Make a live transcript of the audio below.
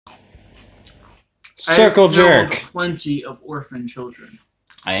Circle I've killed jerk. plenty of orphan children.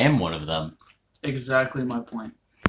 I am one of them. Exactly my point.